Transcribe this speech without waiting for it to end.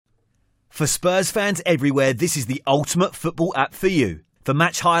For Spurs fans everywhere, this is the ultimate football app for you. For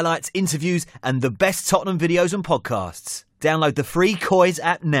match highlights, interviews and the best Tottenham videos and podcasts. Download the free Koiz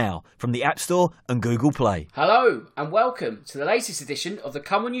app now from the App Store and Google Play. Hello and welcome to the latest edition of the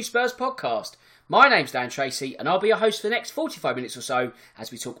Come On You Spurs podcast. My name's Dan Tracy and I'll be your host for the next 45 minutes or so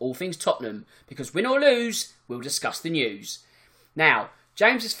as we talk all things Tottenham, because win or lose, we'll discuss the news. Now,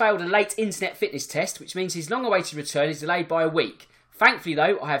 James has failed a late internet fitness test, which means his long-awaited return is delayed by a week. Thankfully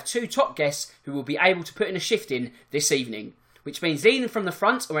though, I have two top guests who will be able to put in a shift in this evening, which means leading from the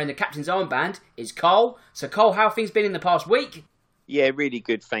front or wearing the captain's armband is Cole. So Cole, how have things been in the past week? Yeah, really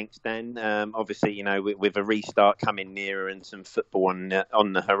good, thanks, Dan. Obviously, you know, with a restart coming nearer and some football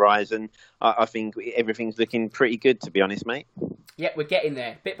on the horizon, I think everything's looking pretty good, to be honest, mate. Yeah, we're getting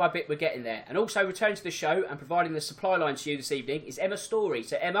there. Bit by bit, we're getting there. And also returning to the show and providing the supply line to you this evening is Emma Story.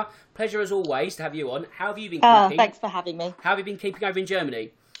 So Emma, pleasure as always to have you on. How have you been keeping? Thanks for having me. How have you been keeping over in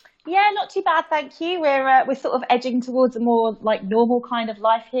Germany? Yeah, not too bad, thank you. We're sort of edging towards a more like normal kind of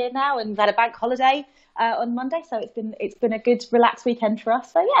life here now, and we've had a bank holiday on Monday, so it's been a good relaxed weekend for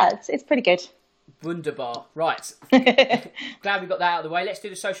us. So yeah, it's pretty good. Wunderbar. Right. Glad we got that out of the way. Let's do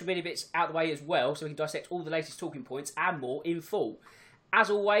the social media bits out of the way as well, so we can dissect all the latest talking points and more in full.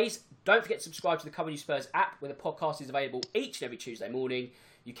 As always, don't forget to subscribe to the Come On You Spurs app, where the podcast is available each and every Tuesday morning.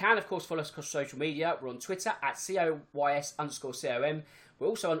 You can, of course, follow us across social media. We're on Twitter at COYS_COM. We're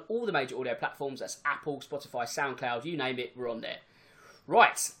also on all the major audio platforms. That's Apple, Spotify, SoundCloud, you name it, we're on there.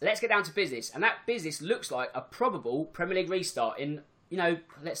 Right, let's get down to business. And that business looks like a probable Premier League restart in,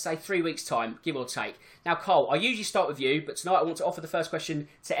 let's say 3 weeks' time, give or take. Now, Cole, I usually start with you, but tonight I want to offer the first question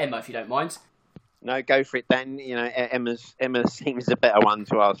to Emma, if you don't mind. No, go for it, Dan. You know, Emma seems a better one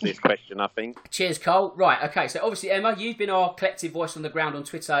to ask this question, I think. Cheers, Cole. Right, okay, so obviously, Emma, you've been our collective voice on the ground on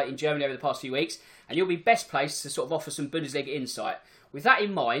Twitter in Germany over the past few weeks, and you'll be best placed to sort of offer some Bundesliga insight. With that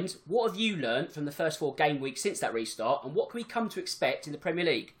in mind, what have you learnt from the first 4 game weeks since that restart, and what can we come to expect in the Premier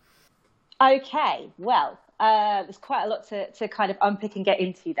League? Okay, well, there's quite a lot to kind of unpick and get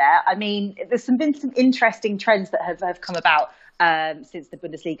into there. I mean, there's been some interesting trends that have come about since the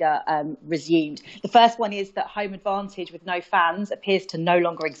Bundesliga resumed. The first one is that home advantage with no fans appears to no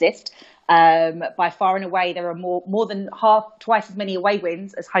longer exist. By far and away, there are more than twice as many away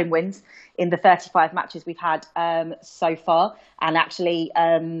wins as home wins in the 35 matches we've had so far. And actually,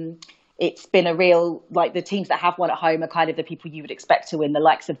 it's been a real, like, the teams that have won at home are kind of the people you would expect to win, the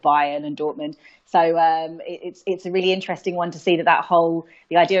likes of Bayern and Dortmund. So it's a really interesting one to see the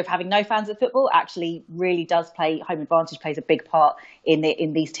idea of having no fans at football actually really does play, home advantage plays a big part in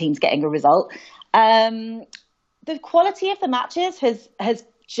these teams getting a result. The quality of the matches has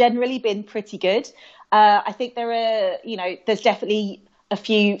generally been pretty good. I think there's definitely a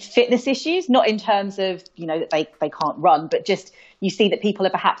few fitness issues, not in terms of, that they can't run, but just you see that people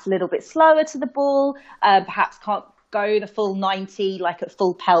are perhaps a little bit slower to the ball, perhaps can't go the full 90, like at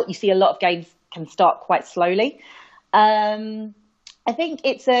full pelt. You see a lot of games can start quite slowly. I think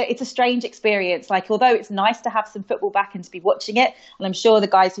it's a strange experience. Like, although it's nice to have some football back and to be watching it, and I'm sure the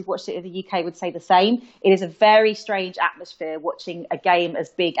guys who've watched it in the UK would say the same, it is a very strange atmosphere watching a game as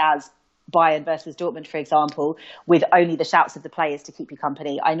big as Bayern versus Dortmund, for example, with only the shouts of the players to keep you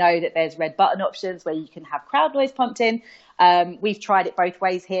company. I know that there's red button options where you can have crowd noise pumped in. We've tried it both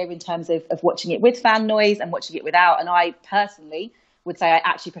ways here in terms of watching it with fan noise and watching it without. And I personally would say I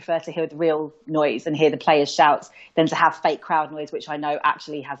actually prefer to hear the real noise and hear the players' shouts than to have fake crowd noise, which I know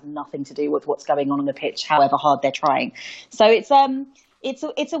actually has nothing to do with what's going on the pitch, however hard they're trying. So it's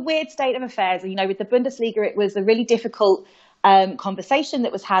a weird state of affairs. With the Bundesliga, it was a really difficult conversation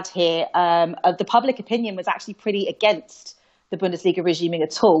that was had here. The public opinion was actually pretty against the Bundesliga resuming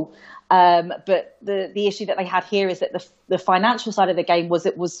at all. But the issue that they had here is that the financial side of the game was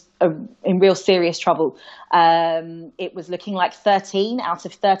in real serious trouble. It was looking like 13 out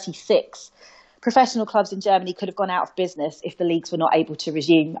of 36 professional clubs in Germany could have gone out of business if the leagues were not able to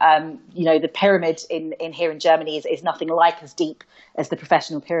resume. The pyramid in here in Germany is nothing like as deep as the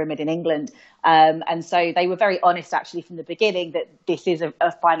professional pyramid in England. And so they were very honest actually from the beginning that this is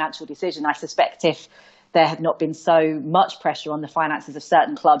a financial decision. I suspect if there had not been so much pressure on the finances of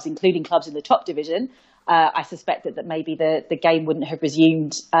certain clubs, including clubs in the top division, I suspect that maybe the game wouldn't have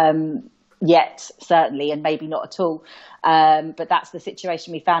resumed yet, certainly, and maybe not at all. But that's the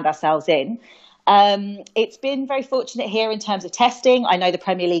situation we found ourselves in. It's been very fortunate here in terms of testing. I know the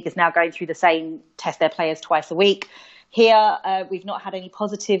Premier League is now going through the same, test their players twice a week. Here, we've not had any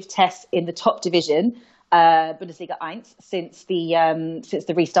positive tests in the top division, Bundesliga 1, since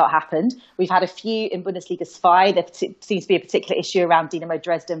the restart happened. We've had a few in Bundesliga 2. There seems to be a particular issue around Dynamo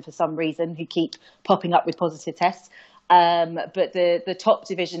Dresden for some reason, who keep popping up with positive tests. But the top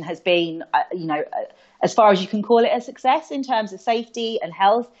division has been, as far as you can call it a success in terms of safety and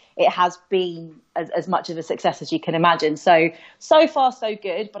health, it has been as much of a success as you can imagine. So far so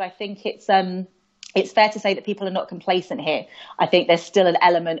good, but I think it's fair to say that people are not complacent here. I think there's still an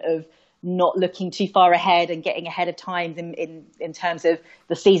element of not looking too far ahead and getting ahead of times in terms of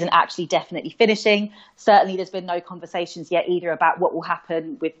the season actually definitely finishing. Certainly there's been no conversations yet either about what will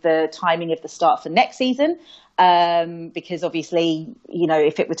happen with the timing of the start for next season. Because obviously,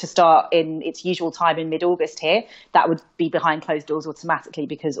 if it were to start in its usual time in mid-August here, that would be behind closed doors automatically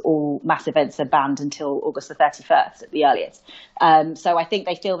because all mass events are banned until August the 31st at the earliest. So I think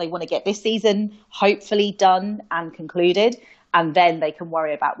they feel they want to get this season hopefully done and concluded, and then they can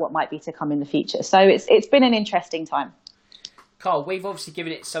worry about what might be to come in the future. So it's been an interesting time. Carl, we've obviously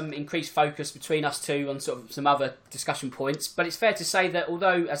given it some increased focus between us two on sort of some other discussion points, but it's fair to say that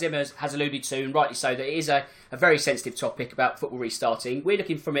although, as Emma has alluded to, and rightly so, that it is a very sensitive topic about football restarting, we're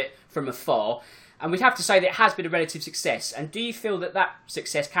looking from it from afar, and we'd have to say that it has been a relative success. And do you feel that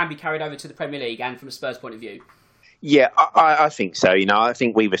success can be carried over to the Premier League and from a Spurs point of view? Yeah, I think so. I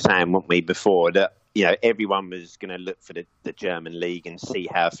think we were saying, weren't we, before that everyone was going to look for the German league and see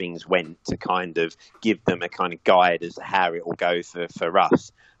how things went to kind of give them a kind of guide as to how it will go for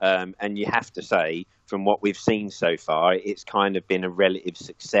us. And you have to say, from what we've seen so far, it's kind of been a relative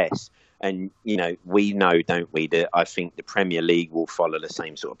success. And, we know, don't we, that I think the Premier League will follow the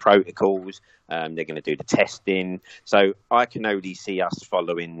same sort of protocols. They're going to do the testing. So I can only see us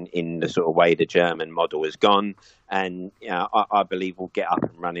following in the sort of way the German model has gone. And I believe we'll get up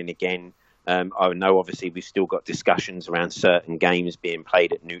and running again. I know, obviously, we've still got discussions around certain games being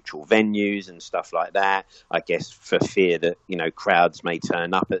played at neutral venues and stuff like that. I guess for fear that, crowds may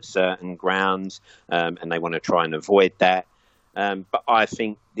turn up at certain grounds and they want to try and avoid that. But I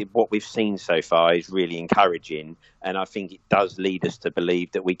think what we've seen so far is really encouraging. And I think it does lead us to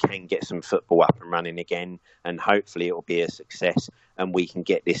believe that we can get some football up and running again. And hopefully it will be a success and we can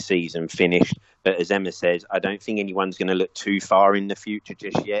get this season finished. But as Emma says, I don't think anyone's going to look too far in the future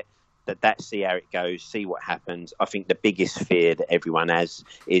just yet. Let's see how it goes, see what happens. I think the biggest fear that everyone has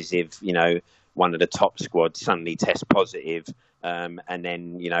is if, one of the top squads suddenly tests positive and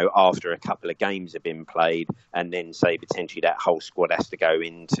then, after a couple of games have been played and then say potentially that whole squad has to go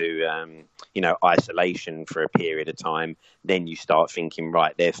into, isolation for a period of time, then you start thinking,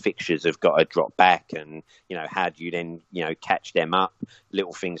 right, their fixtures have got to drop back and, how do you then, catch them up,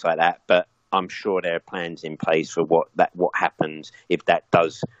 little things like that. But I'm sure there are plans in place for what happens if that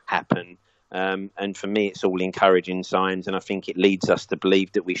does happen. And for me, it's all encouraging signs, and I think it leads us to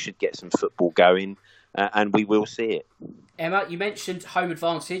believe that we should get some football going, and we will see it. Emma, you mentioned home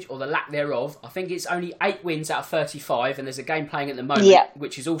advantage, or the lack thereof. I think it's only 8 wins out of 35, and there's a game playing at the moment,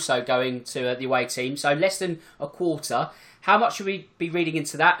 which is also going to the away team, so less than a quarter. How much should we be reading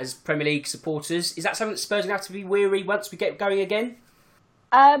into that as Premier League supporters? Is that something that Spurs are going to have to be weary once we get going again?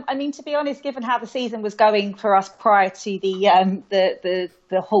 To be honest, given how the season was going for us prior to the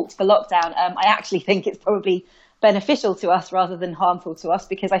halt for lockdown, I actually think it's probably beneficial to us rather than harmful to us,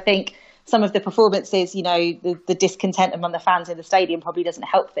 because I think some of the performances, the discontent among the fans in the stadium probably doesn't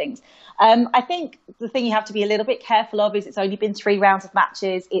help things. I think the thing you have to be a little bit careful of is it's only been 3 rounds of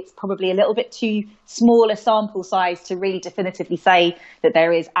matches. It's probably a little bit too small a sample size to really definitively say that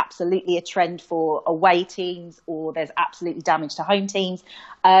there is absolutely a trend for away teams or there's absolutely damage to home teams.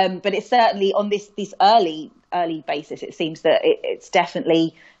 But it's certainly on this early basis, it seems that it's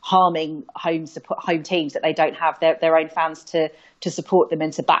definitely harming home teams that they don't have their own fans to support them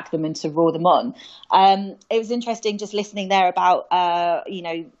and to back them and to roar them on. It was interesting just listening there about how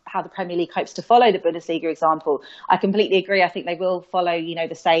the Premier League hopes to follow the Bundesliga example. I completely agree. I think they will follow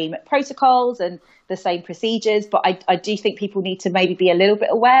the same protocols and the same procedures, but I do think people need to maybe be a little bit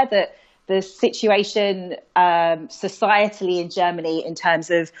aware that the situation societally in Germany in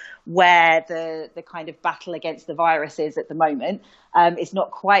terms of where the kind of battle against the virus is at the moment is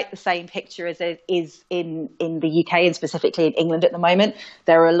not quite the same picture as it is in the UK and specifically in England at the moment.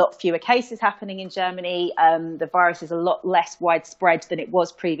 There are a lot fewer cases happening in Germany. The virus is a lot less widespread than it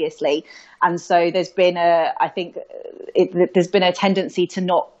was previously. And so there's been there's been a tendency to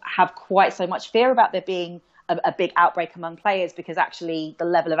not have quite so much fear about there being a big outbreak among players, because actually the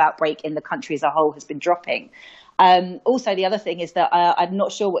level of outbreak in the country as a whole has been dropping. Also, the other thing is that I'm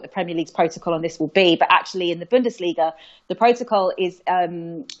not sure what the Premier League's protocol on this will be, but actually in the Bundesliga, the protocol is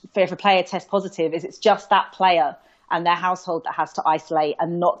for if a player tests positive, is it's just that player and their household that has to isolate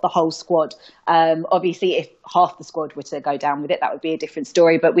and not the whole squad. Obviously, if half the squad were to go down with it, that would be a different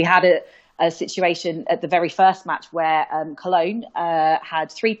story. But we had a situation at the very first match where Cologne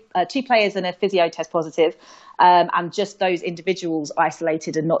had two players and a physio test positive, and just those individuals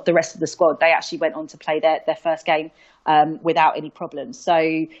isolated and not the rest of the squad. They actually went on to play their first game without any problems.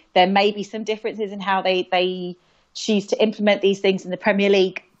 So there may be some differences in how they choose to implement these things in the Premier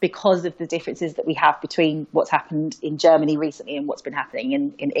League because of the differences that we have between what's happened in Germany recently and what's been happening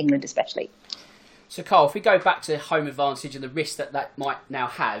in England especially. So Carl, if we go back to home advantage and the risk that might now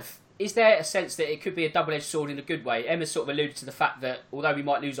have, is there a sense that it could be a double-edged sword in a good way? Emma sort of alluded to the fact that although we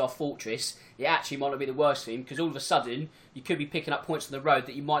might lose our fortress, it actually might not be the worst thing, because all of a sudden you could be picking up points on the road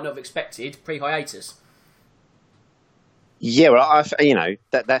that you might not have expected pre-hiatus. Yeah, well,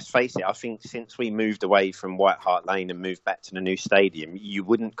 let's face it. I think since we moved away from White Hart Lane and moved back to the new stadium, you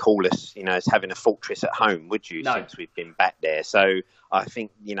wouldn't call us, as having a fortress at home, would you? No. Since we've been back there. So I think,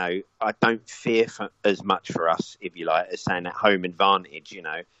 I don't fear as much for us, if you like, as saying that home advantage.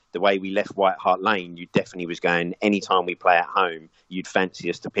 The way we left White Hart Lane, you definitely was going, anytime we play at home, you'd fancy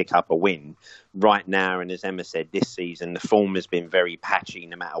us to pick up a win. Right now, and as Emma said, this season, the form has been very patchy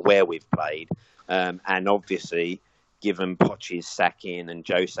no matter where we've played. And obviously, given Poch's sacking and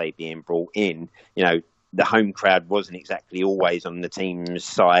Jose being brought in, the home crowd wasn't exactly always on the team's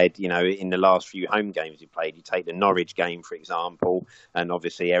side, in the last few home games he played. You take the Norwich game, for example, and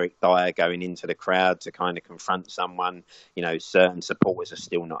obviously Eric Dyer going into the crowd to kind of confront someone. Certain supporters are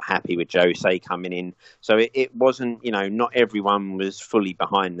still not happy with Jose coming in. So it wasn't, not everyone was fully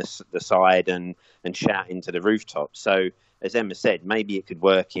behind the side and shouting to the rooftops. So as Emma said, maybe it could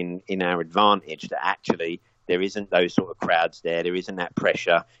work in our advantage that actually there isn't those sort of crowds there. There isn't that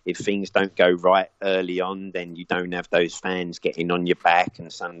pressure. If things don't go right early on, then you don't have those fans getting on your back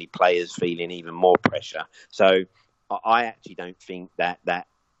and suddenly players feeling even more pressure. So I actually don't think that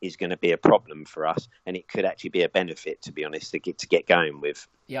is going to be a problem for us, and it could actually be a benefit, to be honest, to get going with.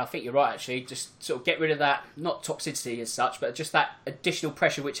 Yeah, I think you're right, actually. Just sort of get rid of that, not toxicity as such, but just that additional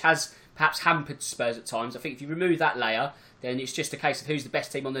pressure which has perhaps hampered Spurs at times. I think if you remove that layer, then it's just a case of who's the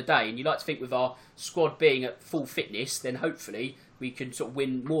best team on the day. And you like to think with our squad being at full fitness, then hopefully we can sort of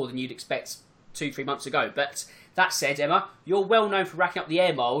win more than you'd expect 2-3 months ago. But that said, Emma, you're well known for racking up the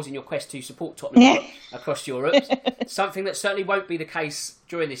air miles in your quest to support Tottenham across Europe. Something that certainly won't be the case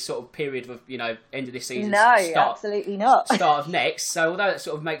during this sort of period of, end of this season. No, absolutely not. Start of next. So although that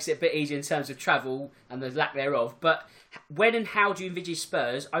sort of makes it a bit easier in terms of travel and the lack thereof, but when and how do you envisage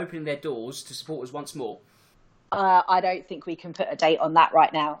Spurs opening their doors to supporters once more? I don't think we can put a date on that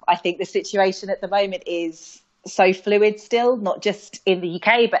right now. I think the situation at the moment is so fluid still, not just in the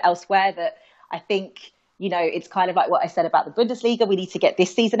UK, but elsewhere, that I think, it's kind of like what I said about the Bundesliga. We need to get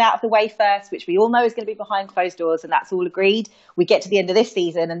this season out of the way first, which we all know is going to be behind closed doors, and that's all agreed. We get to the end of this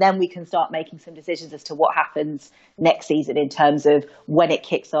season, and then we can start making some decisions as to what happens next season in terms of when it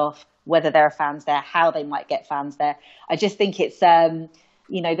kicks off, whether there are fans there, how they might get fans there. I just think it's, the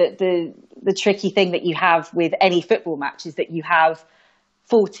tricky thing that you have with any football match is that you have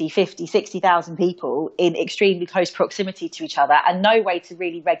 40, 50, 60,000 people in extremely close proximity to each other and no way to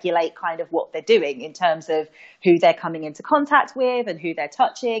really regulate kind of what they're doing in terms of who they're coming into contact with and who they're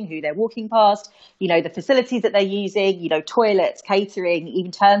touching, who they're walking past, the facilities that they're using, toilets, catering,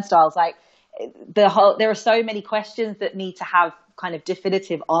 even turnstiles. Like there are so many questions that need to have kind of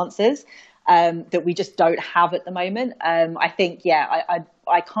definitive answers that we just don't have at the moment. I think,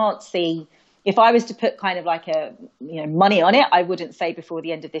 I can't see, if I was to put kind of like a money on it, I wouldn't say before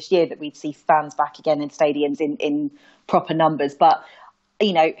the end of this year that we'd see fans back again in stadiums in proper numbers. But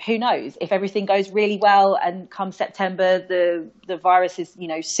who knows? If everything goes really well and come September the virus is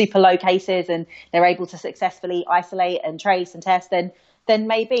super low cases and they're able to successfully isolate and trace and test, then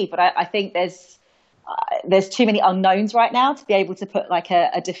maybe. But I think there's too many unknowns right now to be able to put like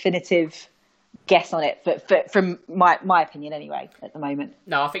a definitive guess on it, from my opinion anyway, at the moment.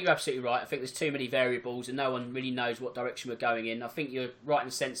 No, I think you're absolutely right. I think there's too many variables and no one really knows what direction we're going in. I think you're right in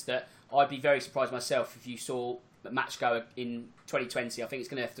the sense that I'd be very surprised myself if you saw a match go in 2020. I think it's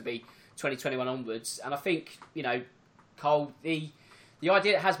going to have to be 2021 onwards. And I think, Cole, the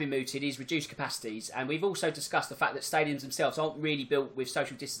idea that has been mooted is reduced capacities. And we've also discussed the fact that stadiums themselves aren't really built with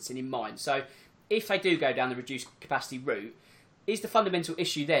social distancing in mind. So if they do go down the reduced capacity route, is the fundamental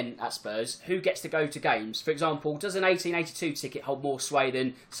issue then at Spurs who gets to go to games? For example, does an 1882 ticket hold more sway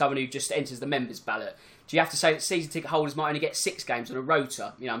than someone who just enters the members' ballot? Do you have to say that season ticket holders might only get 6 games on a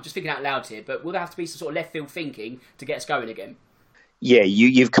rota? I'm just thinking out loud here, but will there have to be some sort of left field thinking to get us going again? Yeah,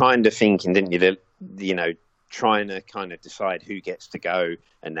 you've kind of thinking, didn't you, that trying to kind of decide who gets to go,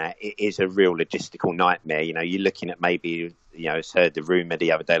 and that it is a real logistical nightmare. You know, you're looking at maybe, you know, it's heard the rumour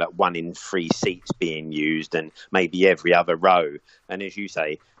the other day, like 1 in 3 seats being used, and maybe every other row. And as you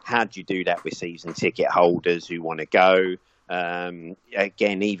say, how do you do that with season ticket holders who want to go?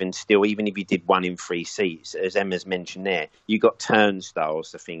 Again, even if you did 1 in 3 seats, as Emma's mentioned there, you got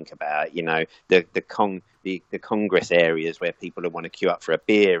turnstiles to think about. You know, the Congress areas where people want to queue up for a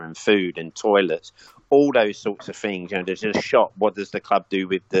beer and food and toilets, all those sorts of things. You know, there's a shop. What does the club do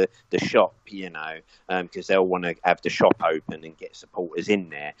with the shop? You know, because they'll want to have the shop open and get supporters in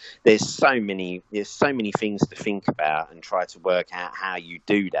there. There's so many things to think about and try to work out how you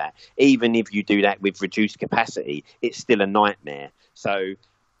do that. Even if you do that with reduced capacity, it's still a nightmare. So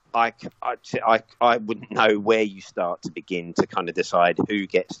I wouldn't know where you start to begin to kind of decide who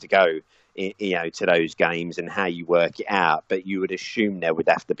gets to go, you know, to those games and how you work it out. But you would assume there would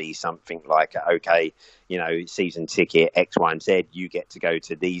have to be something like, okay, you know, season ticket X, Y, and Z, you get to go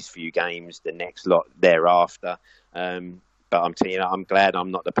to these few games, the next lot thereafter. But I'm telling you, I'm glad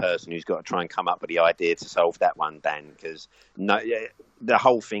I'm not the person who's got to try and come up with the idea to solve that one, Dan, because the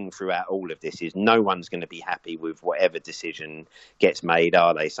whole thing throughout all of this is no one's going to be happy with whatever decision gets made,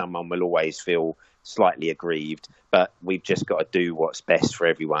 are they? Someone will always feel slightly aggrieved, but we've just got to do what's best for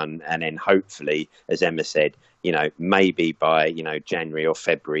everyone. And then hopefully, as Emma said, you know, maybe by, you know, January or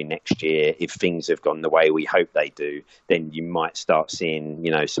February next year, if things have gone the way we hope they do, then you might start seeing,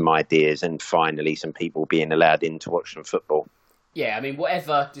 you know, some ideas and finally some people being allowed in to watch some football. Yeah, I mean,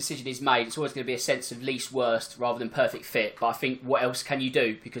 whatever decision is made, it's always going to be a sense of least worst rather than perfect fit. But I think, what else can you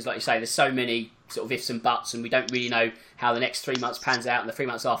do? Because, like you say, there's so many sort of ifs and buts, and we don't really know how the next 3 months pans out and the 3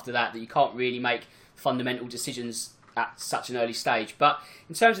 months after that you can't really make fundamental decisions at such an early stage. But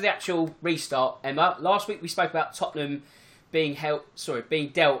in terms of the actual restart, Emma, last week we spoke about Tottenham being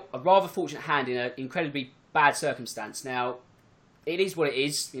dealt a rather fortunate hand in an incredibly bad circumstance. Now, it is what it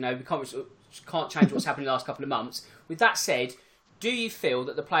is. You know, we can't change what's happened in the last couple of months. With that said, do you feel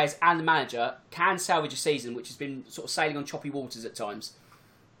that the players and the manager can salvage a season which has been sort of sailing on choppy waters at times?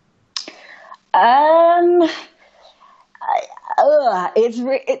 I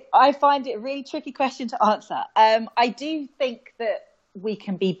find it a really tricky question to answer. I do think that we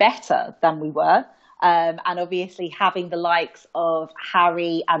can be better than we were. And obviously having the likes of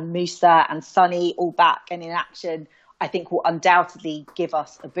Harry and Musa and Sonny all back and in action, I think will undoubtedly give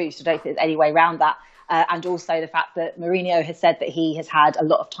us a boost. I don't think there's any way around that. And also the fact that Mourinho has said that he has had a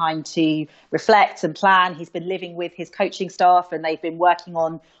lot of time to reflect and plan. He's been living with his coaching staff and they've been working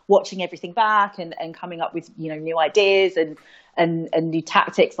on watching everything back and coming up with, you know, new ideas and new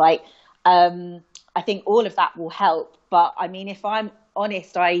tactics. Like, I think all of that will help. But I mean, if I'm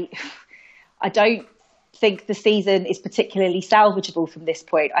honest, I don't think the season is particularly salvageable from this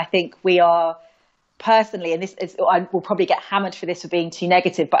point. I think we are personally, and I will probably get hammered for this for being too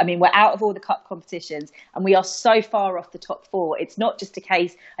negative, but I mean, we're out of all the cup competitions and we are so far off the top 4. It's not just a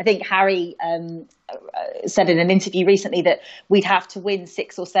case, I think Harry said in an interview recently that we'd have to win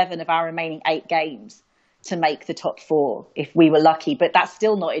 6 or 7 of our remaining 8 games to make the top 4 if we were lucky, but that's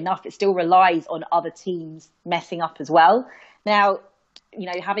still not enough. It still relies on other teams messing up as well. Now, you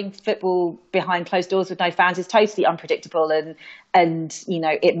know, having football behind closed doors with no fans is totally unpredictable, and you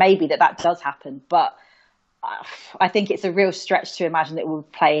know, it may be that does happen, but I think it's a real stretch to imagine that we're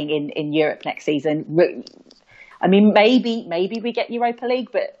playing in Europe next season. I mean, maybe we get Europa League,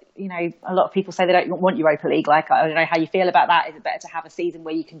 but you know, a lot of people say they don't want Europa League. Like, I don't know how you feel about that. Is it better to have a season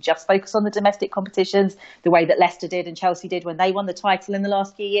where you can just focus on the domestic competitions, the way that Leicester did and Chelsea did when they won the title in the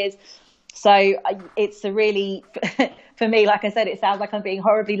last few years? So it's a really, for me, like I said, it sounds like I'm being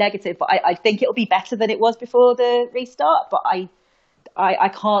horribly negative, but I think it'll be better than it was before the restart. But I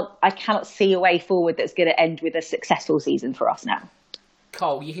cannot see a way forward that's going to end with a successful season for us now.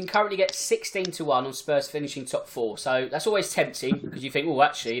 Cole, you can currently get 16-1 on Spurs finishing top 4. So that's always tempting because you think, well,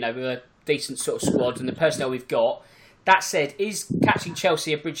 actually, you know, we're a decent sort of squad and the personnel we've got. That said, is catching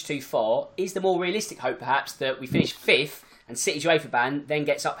Chelsea a bridge too far? Is the more realistic hope perhaps that we finish 5th and City's UEFA ban then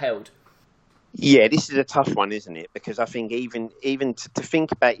gets upheld? Yeah, this is a tough one, isn't it? Because I think even to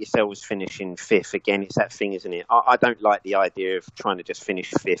think about yourselves finishing 5th, again, it's that thing, isn't it? I don't like the idea of trying to just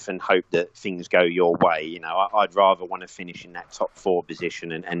finish 5th and hope that things go your way. You know, I'd rather want to finish in that top 4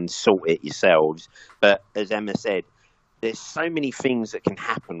 position and sort it yourselves. But as Emma said, there's so many things that can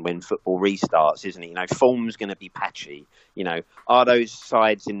happen when football restarts, isn't it? You know, form's going to be patchy. You know, are those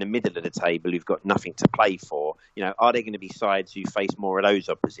sides in the middle of the table who've got nothing to play for, Are there going to be sides who face more of those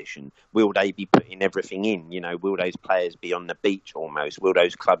opposition? Will they be putting everything in? Will those players be on the beach almost? Will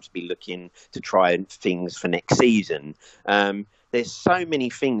those clubs be looking to try things for next season? There's so many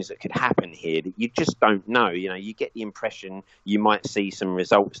things that could happen here that you just don't know. You get the impression you might see some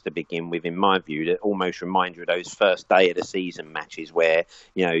results to begin with, in my view, that almost remind you of those first day of the season matches where,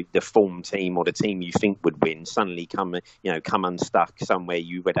 the form team or the team you think would win suddenly come unstuck somewhere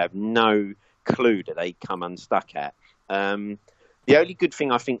you would have no clue that they come unstuck at. The only good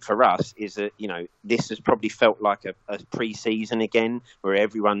thing I think for us is that, this has probably felt like a pre-season again, where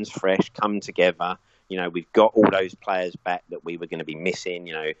everyone's fresh, come together. We've got all those players back that we were going to be missing.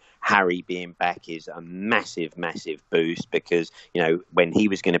 Harry being back is a massive, massive boost because, when he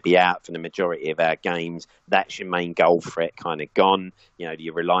was going to be out for the majority of our games, that's your main goal threat kind of gone.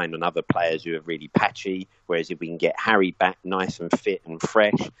 You're relying on other players who are really patchy. Whereas if we can get Harry back nice and fit and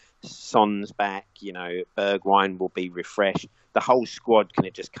fresh, Son's back, Bergwijn will be refreshed. The whole squad can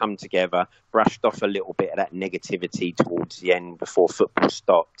just come together, brushed off a little bit of that negativity towards the end before football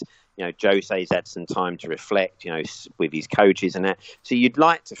stopped. Jose's had some time to reflect, with his coaches and that. So you'd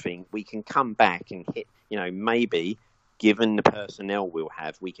like to think we can come back and hit, maybe given the personnel we'll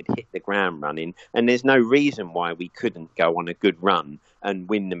have, we could hit the ground running. And there's no reason why we couldn't go on a good run and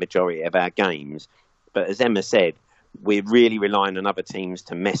win the majority of our games. But as Emma said, we're really relying on other teams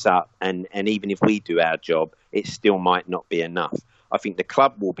to mess up. And even if we do our job, it still might not be enough. I think the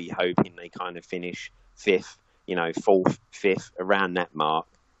club will be hoping they kind of finish fifth, fourth, fifth, around that mark.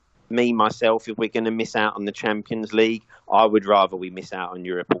 Me, myself, if we're going to miss out on the Champions League, I would rather we miss out on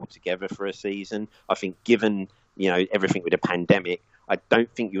Europe altogether for a season. I think given, everything with the pandemic, I don't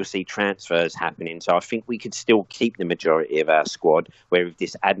think you'll see transfers happening. So I think we could still keep the majority of our squad, where if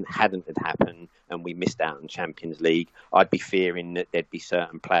this hadn't had happened and we missed out on Champions League, I'd be fearing that there'd be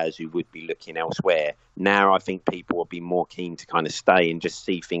certain players who would be looking elsewhere. Now I think people will be more keen to kind of stay and just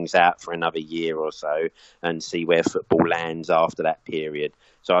see things out for another year or so and see where football lands after that period.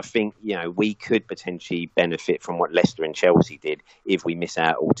 So I think, we could potentially benefit from what Leicester and Chelsea did if we miss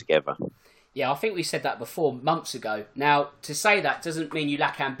out altogether. Yeah, I think we said that before, months ago. Now, to say that doesn't mean you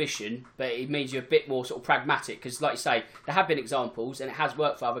lack ambition, but it means you're a bit more sort of pragmatic. Because, like you say, there have been examples and it has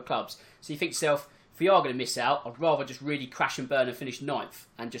worked for other clubs. So you think to yourself, if we are going to miss out, I'd rather just really crash and burn and finish ninth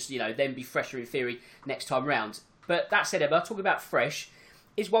and just, then be fresher in theory next time round. But that said, Emma, talking about fresh,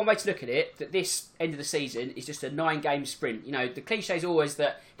 is one way to look at it that this end of the season is just a 9-game sprint. The cliche is always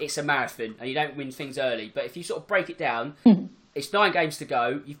that it's a marathon and you don't win things early. But if you sort of break it down, it's 9 games to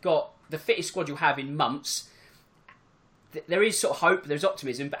go. You've got the fittest squad you'll have in months. There is sort of hope, there's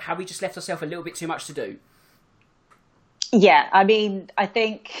optimism, but have we just left ourselves a little bit too much to do? Yeah, I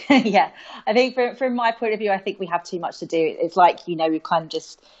think, from my point of view, I think we have too much to do. It's like, we've kind of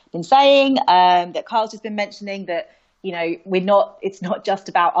just been saying, that Carl's just been mentioning that, it's not just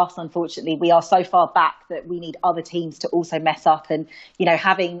about us, unfortunately. We are so far back that we need other teams to also mess up. And,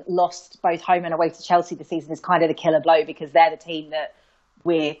 having lost both home and away to Chelsea this season is kind of the killer blow because they're the team that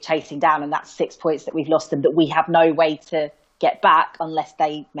we're chasing down. And that's 6 points that we've lost them that we have no way to get back unless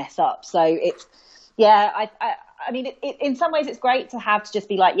they mess up. So it's, in some ways it's great to have to just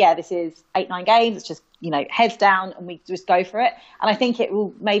be like, yeah, this is 8-9 games. It's just, heads down and we just go for it. And I think it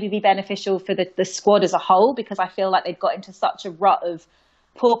will maybe be beneficial for the squad as a whole because I feel like they've got into such a rut of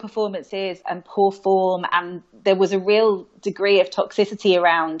poor performances and poor form. And there was a real degree of toxicity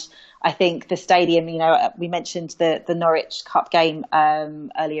around, I think, the stadium. We mentioned the Norwich Cup game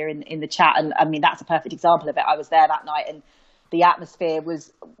earlier in the chat. And that's a perfect example of it. I was there that night and the atmosphere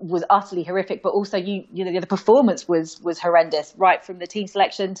was utterly horrific, but also the performance was horrendous, right from the team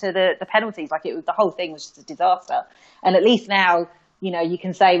selection to the penalties. Like the whole thing was just a disaster. And at least now, you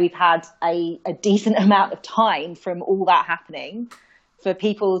can say we've had a decent amount of time from all that happening for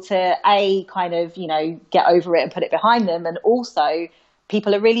people to kind of get over it and put it behind them, and also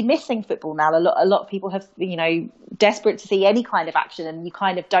people are really missing football now. A lot of people have desperate to see any kind of action, and you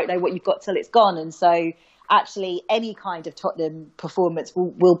kind of don't know what you've got till it's gone, and so. Actually, any kind of Tottenham performance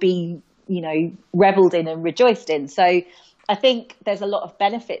will be, revelled in and rejoiced in. So I think there's a lot of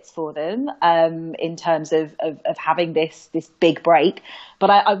benefits for them in terms of having this big break.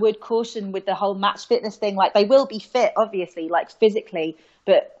 But I would caution with the whole match fitness thing. Like, they will be fit, obviously, like physically.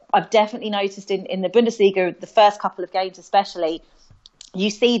 But I've definitely noticed in the Bundesliga, the first couple of games especially, you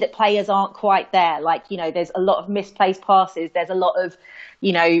see that players aren't quite there. Like, there's a lot of misplaced passes. There's a lot of,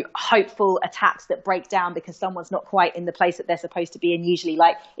 hopeful attacks that break down because someone's not quite in the place that they're supposed to be in usually.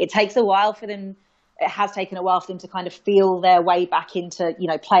 Like, it has taken a while for them to kind of feel their way back into,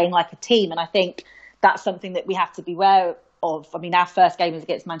 playing like a team. And I think that's something that we have to be I mean, our first game was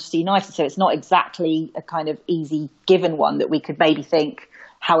against Manchester United, so it's not exactly a kind of easy given one that we could maybe think,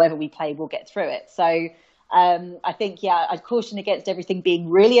 however we play, we'll get through it. So I think, I'd caution against everything being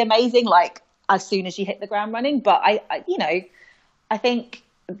really amazing, like as soon as you hit the ground running. But I think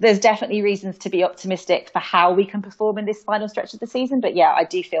there's definitely reasons to be optimistic for how we can perform in this final stretch of the season. But I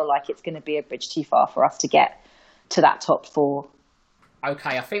do feel like it's going to be a bridge too far for us to get to that top four.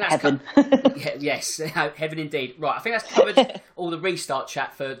 Okay, I think that's heaven. Yes, heaven indeed. Right, I think that's covered all the restart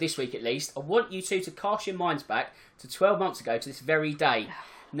chat for this week at least. I want you two to cast your minds back to 12 months ago to this very day.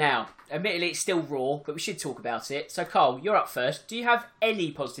 Now, admittedly, it's still raw, but we should talk about it. So, Carl, you're up first. Do you have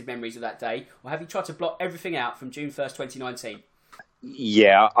any positive memories of that day, or have you tried to block everything out from June 1st, 2019?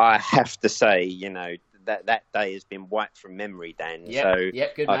 Yeah, I have to say, that day has been wiped from memory, Dan. Yep, so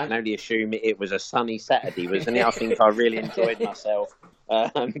good I man. can only assume it was a sunny Saturday, wasn't it? I think I really enjoyed myself.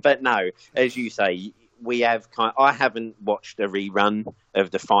 But no, as you say, I haven't watched a rerun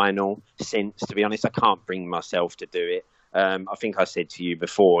of the final since, to be honest. I can't bring myself to do it. I think I said to you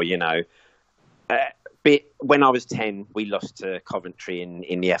before, but when I was 10, we lost to Coventry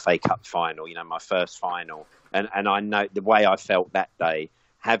in the FA Cup final, my first final. And I know the way I felt that day,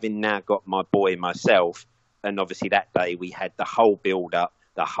 having now got my boy myself, and obviously that day we had the whole build-up,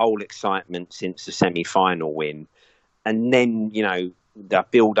 the whole excitement since the semi-final win. And then, the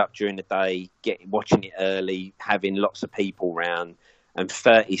build-up during the day, watching it early, having lots of people round, and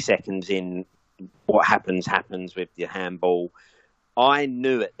 30 seconds in, what happens with the handball. I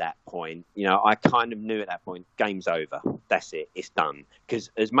knew at that point, I kind of knew at that point, game's over. That's it. It's done. Because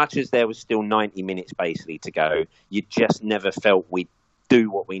as much as there was still 90 minutes basically to go, you just never felt we'd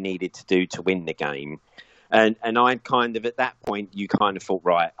do what we needed to do to win the game. And I kind of, at that point, you kind of thought,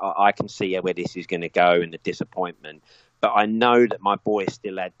 right, I can see where this is going to go and the disappointment. But I know that my boy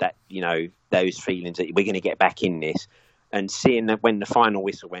still had that, those feelings that we're going to get back in this. And seeing that when the final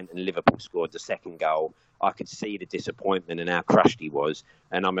whistle went and Liverpool scored the second goal, I could see the disappointment and how crushed he was.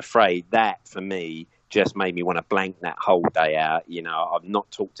 And I'm afraid that, for me, just made me want to blank that whole day out. I've not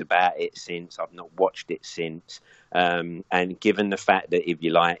talked about it since. I've not watched it since. And given the fact that, if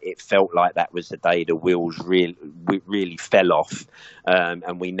you like, it felt like that was the day the wheels really fell off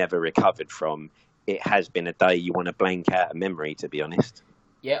and we never recovered from, it has been a day you want to blank out of memory, to be honest.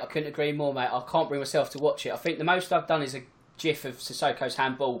 Yeah, I couldn't agree more, mate. I can't bring myself to watch it. I think the most I've done is a GIF of Sissoko's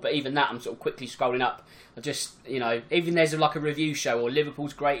handball, but even that I'm sort of quickly scrolling up. I just, even there's like a review show or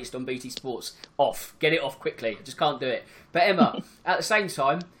Liverpool's greatest on BT Sports, get it off quickly. I just can't do it. But Emma, at the same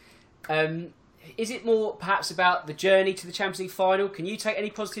time, is it more perhaps about the journey to the Champions League final? Can you take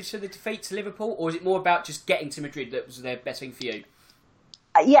any positives for the defeat to Liverpool, or is it more about just getting to Madrid that was their best thing for you?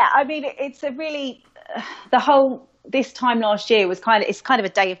 Yeah, I mean, it's a really this time last year was kind of a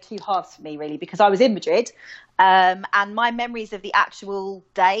day of two halves for me, really, because I was in Madrid, and my memories of the actual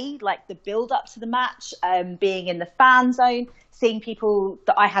day, like the build up to the match, being in the fan zone, seeing people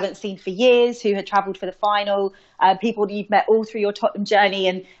that I hadn't seen for years who had travelled for the final, people that you've met all through your Tottenham journey,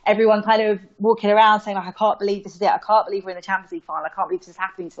 and everyone kind of walking around saying, like, I can't believe this is it. I can't believe we're in the Champions League final. I can't believe this is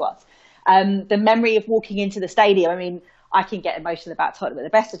happening to us. The memory of walking into the stadium, I mean, I can get emotional about Tottenham at the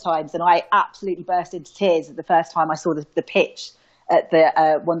best of times, and I absolutely burst into tears the first time I saw the pitch at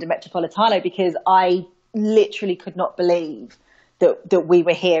the Wanda Metropolitano, because I literally could not believe that we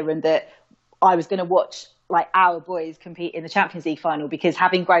were here and that I was going to watch like our boys compete in the Champions League final. Because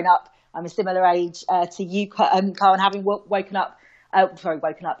having grown up, I'm a similar age to you, Carl, and having grown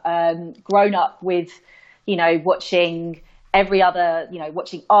up with, watching every other,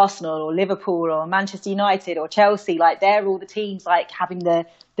 watching Arsenal or Liverpool or Manchester United or Chelsea, like they're all the teams like having the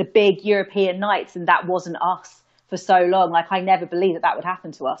big European nights, and that wasn't us for so long. Like I never believed that would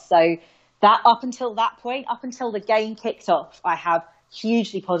happen to us. So that up until that point, up until the game kicked off, I have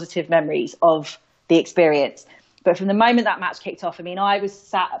hugely positive memories of the experience. But from the moment that match kicked off, I mean, I was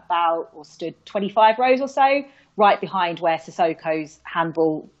stood 25 rows or so, right behind where Sissoko's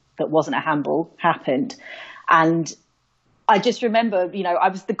handball that wasn't a handball happened. And I just remember, I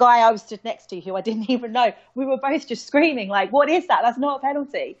was the guy I was stood next to who I didn't even know. We were both just screaming, like, what is that? That's not a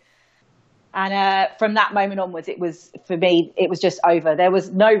penalty. And from that moment onwards, it was just over. There was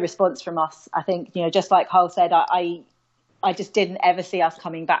no response from us. I think, just like Carl said, I just didn't ever see us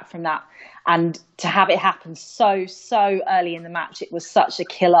coming back from that. And to have it happen so early in the match, it was such a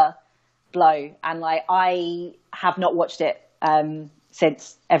killer blow. And like, I have not watched it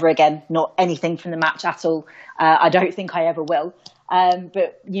since ever again, not anything from the match at all. I don't think I ever will.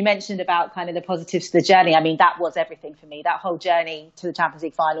 But you mentioned about kind of the positives to the journey. I mean, that was everything for me. That whole journey to the Champions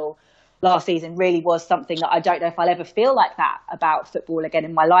League final, last season really was something that I don't know if I'll ever feel like that about football again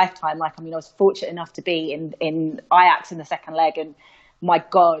in my lifetime. Like, I mean, I was fortunate enough to be in Ajax in the second leg, and my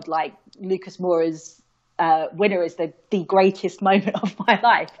God, like Lucas Moura's winner is the greatest moment of my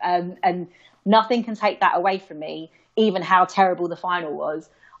life. And nothing can take that away from me, even how terrible the final was.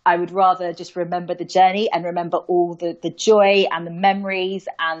 I would rather just remember the journey and remember all the joy and the memories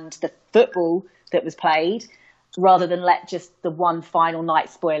and the football that was played, rather than let just the one final night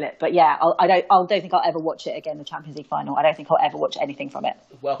spoil it. But yeah, I don't think I'll ever watch it again, the Champions League final. I don't think I'll ever watch anything from it.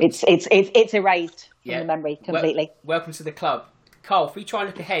 It's erased from the memory completely. Welcome to the club. Carl, if we try and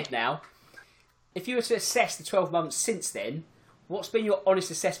look ahead now, if you were to assess the 12 months since then, what's been your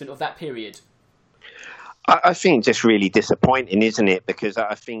honest assessment of that period? I think just really disappointing, isn't it? Because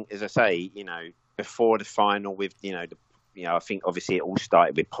I think, as I say, before the final, with I think obviously it all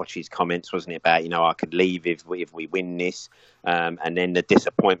started with Poch's comments, wasn't it, about I could leave if we win this, and then the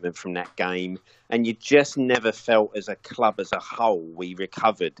disappointment from that game, and you just never felt as a club as a whole we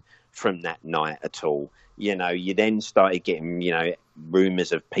recovered from that night at all. You then started getting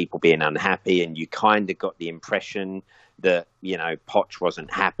rumours of people being unhappy, and you kind of got the impression that Poch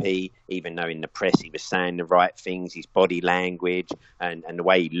wasn't happy, even though in the press he was saying the right things. His body language and the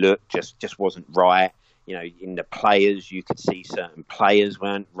way he looked just wasn't right. In the players, you could see certain players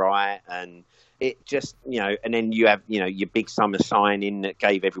weren't right, and it just and then you have your big summer signing that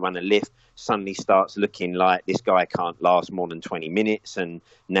gave everyone a lift suddenly starts looking like this guy can't last more than 20 minutes, and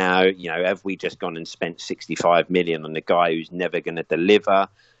now have we just gone and spent 65 million on the guy who's never going to deliver?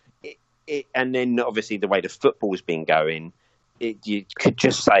 And then obviously the way the football's been going, you could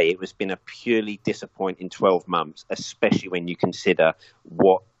just say it has been a purely disappointing 12 months, especially when you consider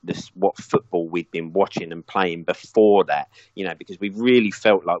what football we've been watching and playing before that, because we really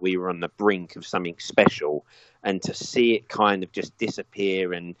felt like we were on the brink of something special, and to see it kind of just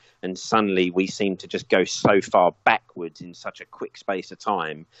disappear and suddenly we seem to just go so far backwards in such a quick space of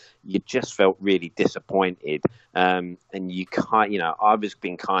time, you just felt really disappointed. And you can't, I was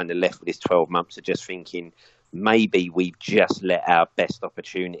been kind of left with this 12 months of just thinking, maybe we've just let our best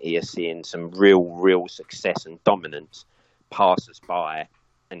opportunity of seeing some real success and dominance pass us by,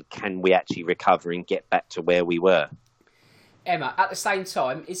 and can we actually recover and get back to where we were? Emma, at the same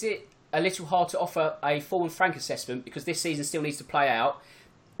time, is it a little hard to offer a full and frank assessment because this season still needs to play out,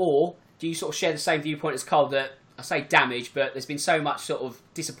 or do you sort of share the same viewpoint as Carl that, I say damage, but there's been so much sort of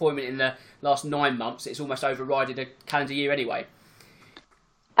disappointment in the last 9 months it's almost overrided a calendar year anyway?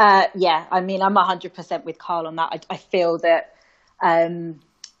 Yeah, I mean, I'm 100% with Carl on that. I feel that,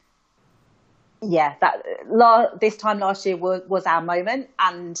 this time last year was our moment,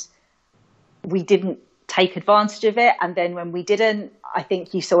 and we didn't take advantage of it. And then when we didn't, I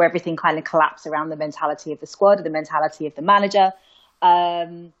think you saw everything kind of collapse around the mentality of the squad, the mentality of the manager.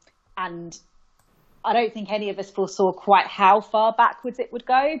 And I don't think any of us foresaw quite how far backwards it would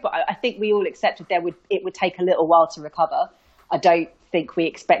go, but I think we all accepted it would take a little while to recover. I don't think we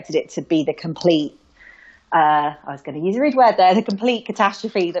expected it to be the complete, I was going to use a rude word there, the complete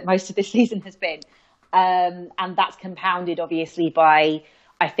catastrophe that most of this season has been. And that's compounded, obviously, by,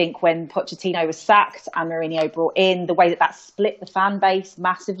 I think, when Pochettino was sacked and Mourinho brought in, the way that split the fan base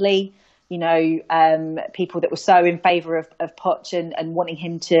massively. People that were so in favour of Poch and wanting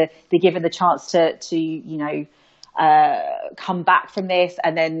him to be given the chance to come back from this.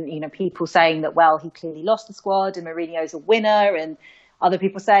 And then, people saying that, well, he clearly lost the squad and Mourinho's a winner, and other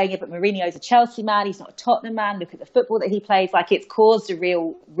people saying, yeah, but Mourinho's a Chelsea man, he's not a Tottenham man, look at the football that he plays. Like, it's caused a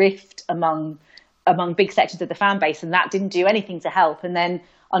real rift among big sections of the fan base, and that didn't do anything to help. And then,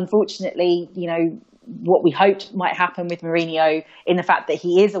 unfortunately, what we hoped might happen with Mourinho, in the fact that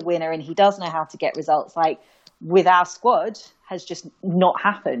he is a winner and he does know how to get results, like with our squad, has just not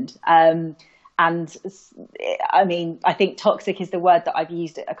happened. And I mean, I think toxic is the word that I've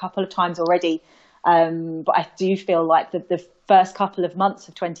used a couple of times already. But I do feel like the first couple of months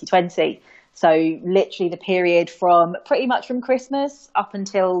of 2020, so literally the period from pretty much from Christmas up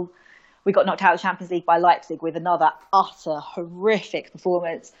until we got knocked out of the Champions League by Leipzig with another utter horrific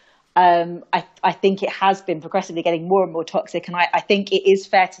performance, I think it has been progressively getting more and more toxic. And I think it is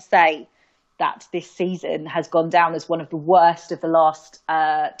fair to say that this season has gone down as one of the worst of the last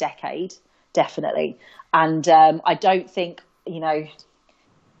decade, definitely. And I don't think,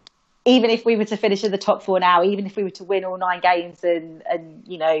 even if we were to finish in the top four now, even if we were to win all 9 games and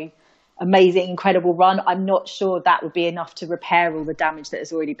amazing, incredible run, I'm not sure that would be enough to repair all the damage that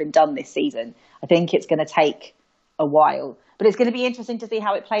has already been done this season. I think it's going to take a while. But it's going to be interesting to see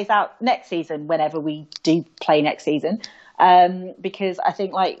how it plays out next season, whenever we do play next season. because I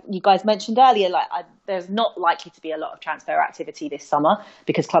think, like you guys mentioned earlier, there's not likely to be a lot of transfer activity this summer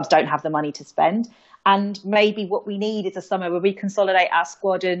because clubs don't have the money to spend. And maybe what we need is a summer where we consolidate our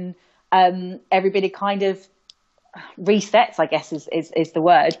squad and everybody kind of resets, I guess is the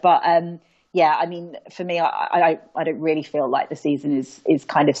word. But yeah, I mean, for me, I don't really feel like the season is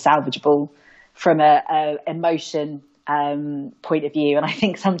kind of salvageable from a emotion point of view. And I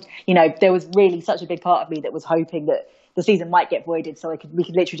think there was really such a big part of me that was hoping that the season might get voided so we could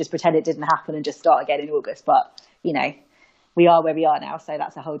literally just pretend it didn't happen and just start again in August. But, we are where we are now. So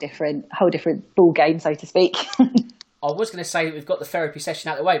that's a whole different ball game, so to speak. I was going to say that we've got the therapy session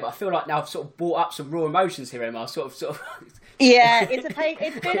out of the way, but I feel like now I've sort of brought up some raw emotions here, Emma. Sort of. Yeah, it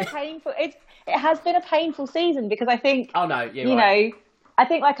has been a painful season because I think. Oh no, yeah, right. I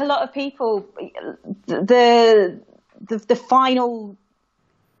think like a lot of people, the final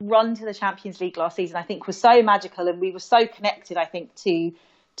run to the Champions League last season, I think, was so magical, and we were so connected, I think, to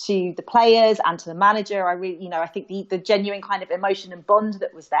the players and to the manager. I think the genuine kind of emotion and bond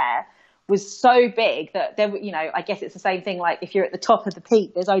that was there was so big that there, I guess it's the same thing. Like if you're at the top of the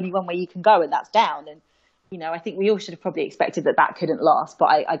peak, there's only one way you can go, and that's down. And I think we all should have probably expected that couldn't last. But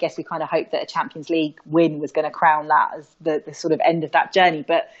I guess we kind of hoped that a Champions League win was going to crown that as the sort of end of that journey.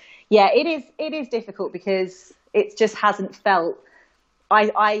 But yeah, it is difficult because it just hasn't felt.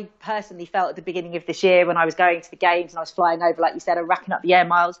 I personally felt at the beginning of this year when I was going to the games and I was flying over, like you said, and racking up the air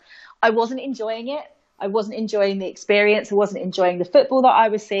miles, I wasn't enjoying it. I wasn't enjoying the experience. I wasn't enjoying the football that I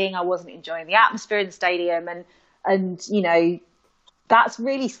was seeing. I wasn't enjoying the atmosphere in the stadium. And that's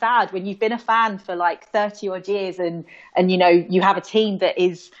really sad when you've been a fan for like 30 odd years and you have a team that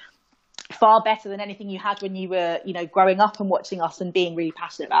is far better than anything you had when you were, growing up and watching us and being really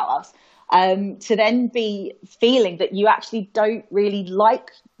passionate about us. To then be feeling that you actually don't really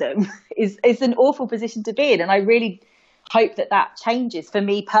like them is an awful position to be in. And I really hope that changes. For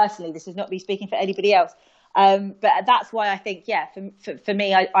me personally, this is not me speaking for anybody else. But that's why I think, for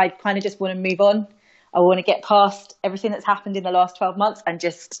me, I kind of just want to move on. I want to get past everything that's happened in the last 12 months and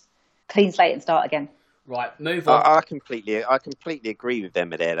just clean slate and start again. Right, move on. I completely agree with them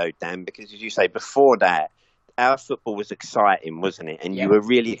there, though, Dan, because as you say, before that, our football was exciting, wasn't it? And you were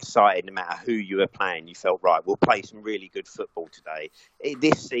really excited no matter who you were playing. You felt, right, we'll play some really good football today.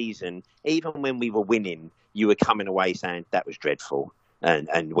 This season, even when we were winning, you were coming away saying that was dreadful.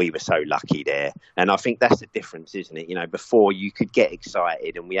 And we were so lucky there. And I think that's the difference, isn't it? Before you could get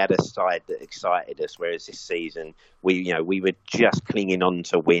excited and we had a side that excited us, whereas this season we were just clinging on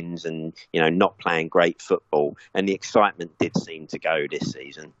to wins and, not playing great football. And the excitement did seem to go this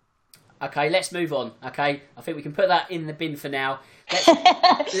season. Okay, let's move on. Okay, I think we can put that in the bin for now.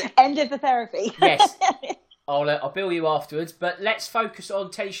 End of the therapy. Yes, I'll bill you afterwards. But let's focus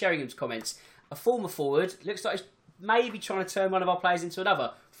on Teddy Sheringham's comments. A former forward looks like he's maybe trying to turn one of our players into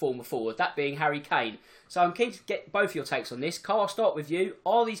another former forward, that being Harry Kane. So I'm keen to get both your takes on this. Carl, I'll start with you.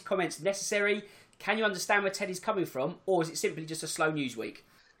 Are these comments necessary? Can you understand where Teddy's coming from, or is it simply just a slow news week?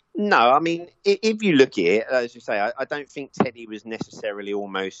 No, I mean, if you look at it, as you say, I don't think Teddy was necessarily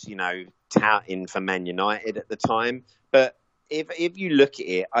almost, touting for Man United at the time. But if you look at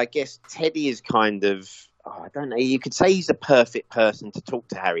it, I guess Teddy is kind of, I don't know, you could say he's the perfect person to talk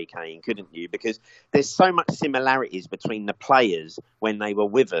to Harry Kane, couldn't you? Because there's so much similarities between the players when they were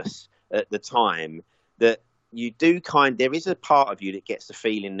with us at the time that there is a part of you that gets the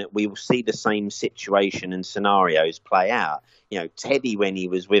feeling that we will see the same situation and scenarios play out. Teddy, when he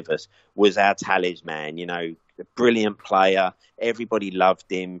was with us, was our talisman, a brilliant player. Everybody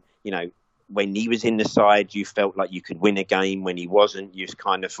loved him. When he was in the side, you felt like you could win a game. When he wasn't, you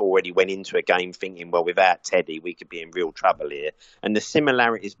kind of already went into a game thinking, well, without Teddy, we could be in real trouble here. And the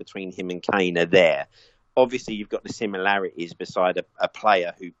similarities between him and Kane are there. Obviously, you've got the similarities beside a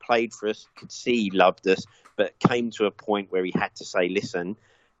player who played for us, could see he loved us, but came to a point where he had to say, listen,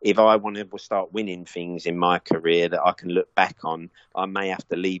 if I want to start winning things in my career that I can look back on, I may have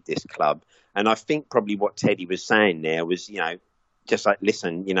to leave this club. And I think probably what Teddy was saying there was, just like,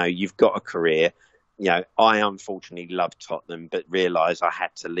 listen, you've got a career. I unfortunately love Tottenham, but realised I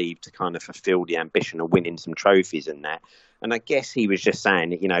had to leave to kind of fulfil the ambition of winning some trophies and that. And I guess he was just saying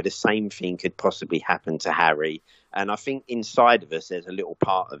that, the same thing could possibly happen to Harry. And I think inside of us, there's a little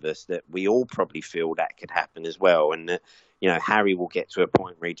part of us that we all probably feel that could happen as well. And that, Harry will get to a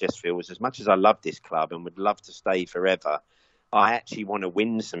point where he just feels, as much as I love this club and would love to stay forever, I actually want to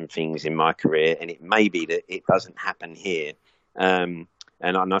win some things in my career. And it may be that it doesn't happen here. And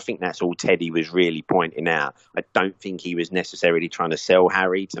And I think that's all Teddy was really pointing out. I don't think he was necessarily trying to sell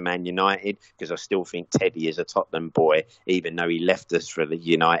Harry to Man United, because I still think Teddy is a Tottenham boy, even though he left us for the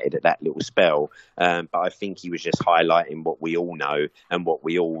United at that little spell. But I think he was just highlighting what we all know, and what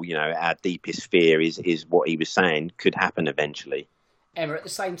we all, our deepest fear is what he was saying could happen eventually. Emma, at the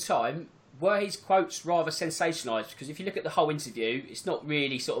same time, were his quotes rather sensationalised? Because if you look at the whole interview, it's not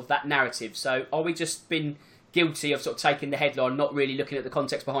really sort of that narrative. So are we just been guilty of sort of taking the headline, not really looking at the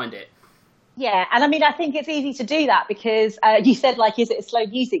context behind it? Yeah, and I mean, I think it's easy to do that because you said, is it a slow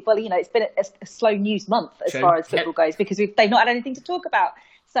music? Well, it's been a slow news month as far as football goes, because they've not had anything to talk about.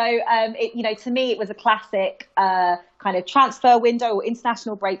 So, to me, it was a classic kind of transfer window or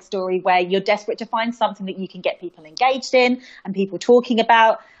international break story where you're desperate to find something that you can get people engaged in and people talking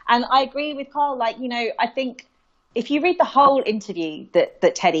about. And I agree with Carl. I think if you read the whole interview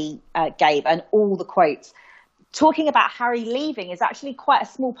that Teddy gave and all the quotes, talking about Harry leaving is actually quite a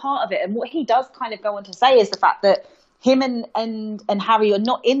small part of it. And what he does kind of go on to say is the fact that him and Harry are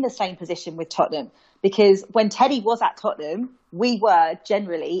not in the same position with Tottenham, because when Teddy was at Tottenham, we were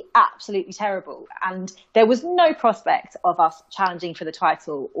generally absolutely terrible. And there was no prospect of us challenging for the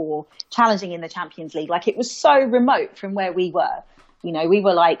title or challenging in the Champions League. It was so remote from where we were. We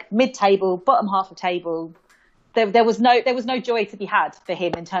were mid-table, bottom half of table. There was no joy to be had for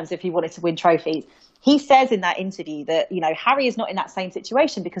him in terms of if he wanted to win trophies. He says in that interview that, Harry is not in that same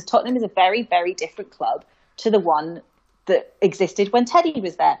situation because Tottenham is a very, very different club to the one that existed when Teddy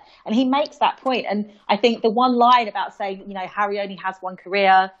was there. And he makes that point. And I think the one line about saying, Harry only has one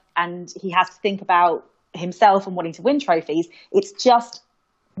career and he has to think about himself and wanting to win trophies, it's just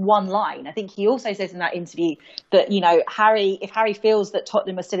one line. I think he also says in that interview that, if Harry feels that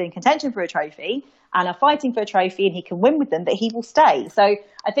Tottenham are still in contention for a trophy and are fighting for a trophy and he can win with them, that he will stay. So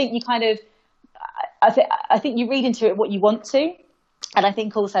I think I think you read into it what you want to. And I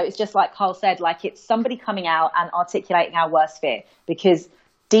think also it's just like Carl said, it's somebody coming out and articulating our worst fear. Because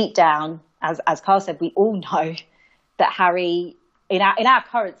deep down, as Carl said, we all know that Harry, in our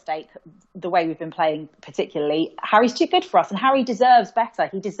current state, the way we've been playing particularly, Harry's too good for us. And Harry deserves better.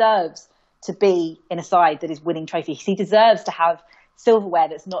 He deserves to be in a side that is winning trophies. He deserves to have silverware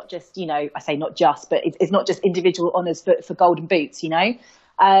that's not just, I say not just, but it's not just individual honours for golden boots, You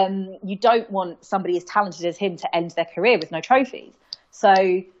don't want somebody as talented as him to end their career with no trophies. So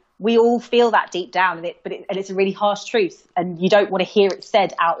we all feel that deep down, and it's a really harsh truth, and you don't want to hear it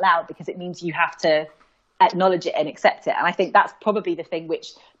said out loud because it means you have to acknowledge it and accept it. And I think that's probably the thing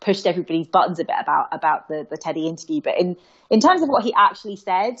which pushed everybody's buttons a bit about the Teddy interview. But in terms of what he actually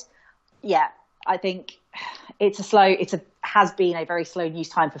said, yeah, I think has been a very slow news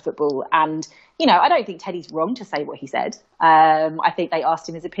time for football. And, I don't think Teddy's wrong to say what he said. I think they asked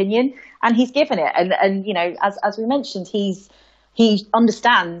him his opinion and he's given it. And as we mentioned, he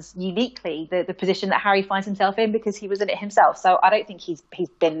understands uniquely the position that Harry finds himself in because he was in it himself. So I don't think he's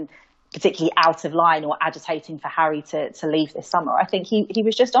been particularly out of line or agitating for Harry to leave this summer. I think he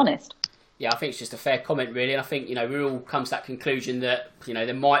was just honest. Yeah, I think it's just a fair comment, really. And I think, we all come to that conclusion that,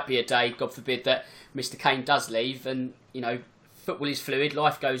 there might be a day, God forbid, that Mr. Kane does leave. And, football is fluid,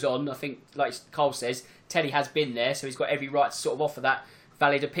 life goes on. I think, like Carl says, Teddy has been there, so he's got every right to sort of offer that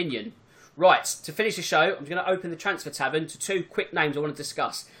valid opinion. Right, to finish the show, I'm going to open the Transfer Tavern to two quick names I want to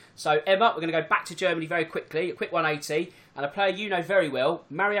discuss. So, Emma, we're going to go back to Germany very quickly, a quick 180, and a player you know very well,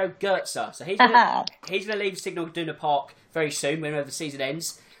 Mario Götze. So he's going to leave Signal Iduna Park very soon, whenever the season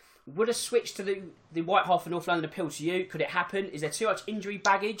ends. Would a switch to the White Hart for North London appeal to you? Could it happen? Is there too much injury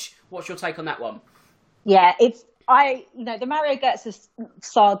baggage? What's your take on that one? Yeah, the Mario Götze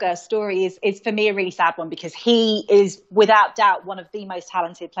saga story is for me a really sad one because he is without doubt one of the most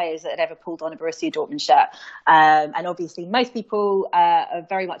talented players that had ever pulled on a Borussia Dortmund shirt. And obviously most people are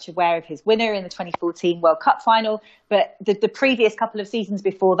very much aware of his winner in the 2014 World Cup final. But the previous couple of seasons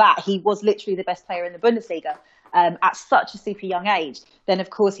before that, he was literally the best player in the Bundesliga. At such a super young age. Then, of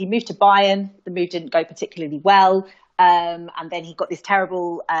course, he moved to Bayern. The move didn't go particularly well. And then he got this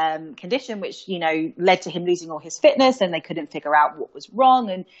terrible condition, which, led to him losing all his fitness and they couldn't figure out what was wrong.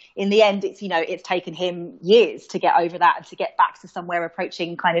 And in the end, it's taken him years to get over that and to get back to somewhere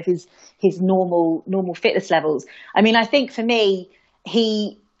approaching kind of his normal fitness levels. I mean, I think for me,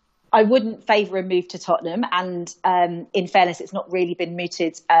 I wouldn't favour a move to Tottenham. And in fairness, it's not really been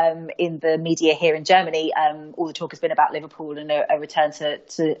mooted in the media here in Germany. All the talk has been about Liverpool and a return to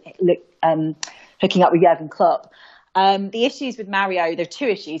hooking up with Jurgen Klopp. The issues with Mario, there are two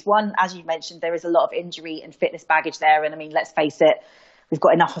issues. One, as you mentioned, there is a lot of injury and fitness baggage there. And I mean, let's face it, we've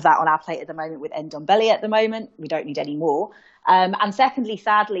got enough of that on our plate at the moment with Ndombele at the moment. We don't need any more. And secondly,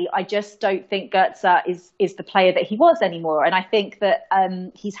 sadly, I just don't think Götze is the player that he was anymore. And I think that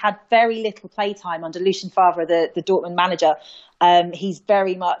he's had very little playtime under Lucien Favre, the Dortmund manager. He's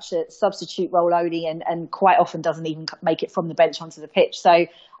very much a substitute role only and quite often doesn't even make it from the bench onto the pitch. So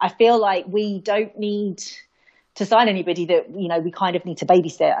I feel like we don't need to sign anybody that, we kind of need to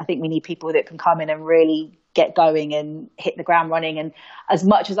babysit. I think we need people that can come in and really get going and hit the ground running. And as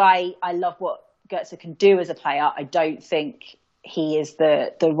much as I love what Götze can do as a player, I don't think he is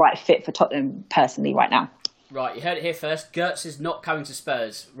the right fit for Tottenham personally right now. Right, you heard it here first. Götze is not coming to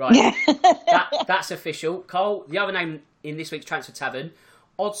Spurs. Right, that's official. Cole, the other name in this week's Transfer Tavern,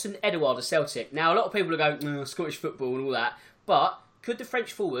 Odsonne Edouard of Celtic. Now, a lot of people are going, Scottish football and all that, but could the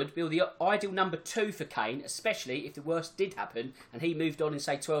French forward be the ideal number 2 for Kane, especially if the worst did happen and he moved on in,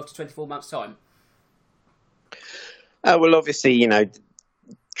 say, 12 to 24 months' time? Well, obviously,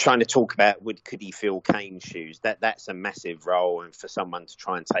 trying to talk about could he fill Kane's shoes? That's a massive role, and for someone to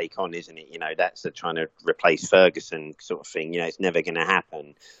try and take on, isn't it? That's trying to replace Ferguson sort of thing. It's never going to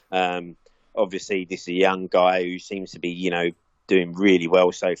happen. Obviously, this is a young guy who seems to be, doing really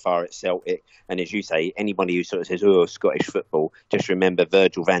well so far at Celtic. And as you say, anybody who sort of says, Scottish football, just remember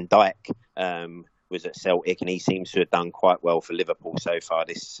Virgil van Dijk was at Celtic, and he seems to have done quite well for Liverpool so far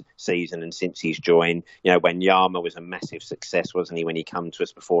this season and since he's joined. When Yama was a massive success, wasn't he, when he came to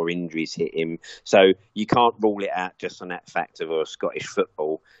us before injuries hit him? So you can't rule it out just on that fact of Scottish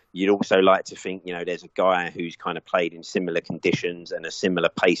football. You'd also like to think, there's a guy who's kind of played in similar conditions and a similar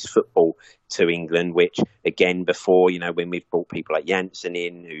pace football to England, which, again, before, when we've brought people like Janssen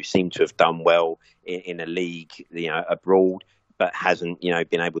in who seem to have done well in a league, abroad, but hasn't,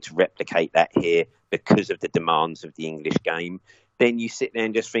 been able to replicate that here because of the demands of the English game, then you sit there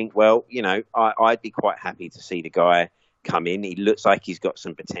and just think, well, I'd be quite happy to see the guy come in. He looks like he's got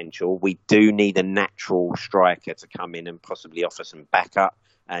some potential. We do need a natural striker to come in and possibly offer some backup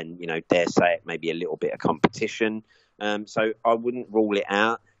and, dare say it, maybe a little bit of competition. So I wouldn't rule it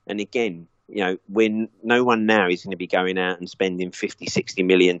out. And again, when no one now is going to be going out and spending 50, 60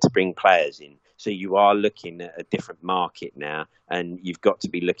 million to bring players in. So you are looking at a different market now, and you've got to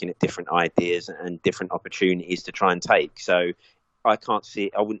be looking at different ideas and different opportunities to try and take. So I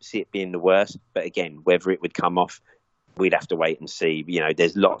wouldn't see it being the worst. But again, whether it would come off, we'd have to wait and see.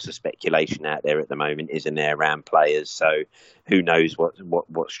 There's lots of speculation out there at the moment, isn't there, around players? So who knows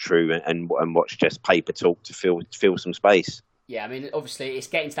what's true and what's just paper talk to fill some space. Yeah, I mean, obviously, it's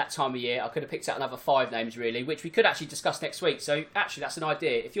getting to that time of year. I could have picked out another 5 names, really, which we could actually discuss next week. So, actually, that's an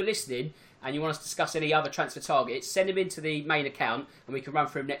idea. If you're listening and you want us to discuss any other transfer targets, send them into the main account and we can run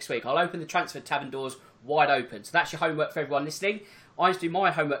through them next week. I'll open the Transfer Tavern doors wide open. So, that's your homework for everyone listening. I need to do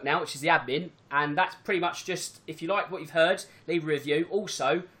my homework now, which is the admin. And that's pretty much just, if you like what you've heard, leave a review.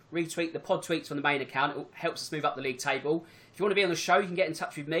 Also, retweet the pod tweets on the main account. It helps us move up the league table. If you want to be on the show, you can get in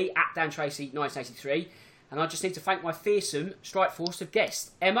touch with me at DanTracy1983. And I just need to thank my fearsome Strike Force of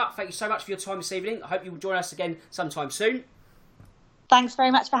guests. Emma, thank you so much for your time this evening. I hope you will join us again sometime soon. Thanks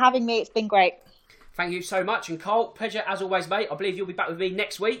very much for having me. It's been great. Thank you so much. And Cole, pleasure as always, mate. I believe you'll be back with me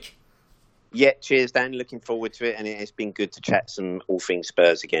next week. Yeah, cheers, Dan. Looking forward to it. And it's been good to chat some all things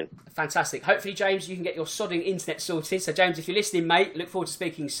Spurs again. Fantastic. Hopefully, James, you can get your sodding internet sorted. So, James, if you're listening, mate, look forward to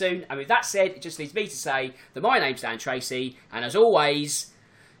speaking soon. And with that said, it just leaves me to say that my name's Dan Tracy. And as always,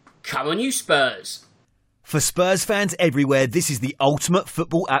 come on you Spurs. For Spurs fans everywhere, this is the ultimate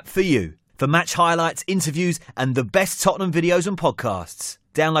football app for you. For match highlights, interviews, and the best Tottenham videos and podcasts.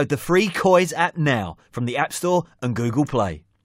 Download the free Koi's app now from the App Store and Google Play.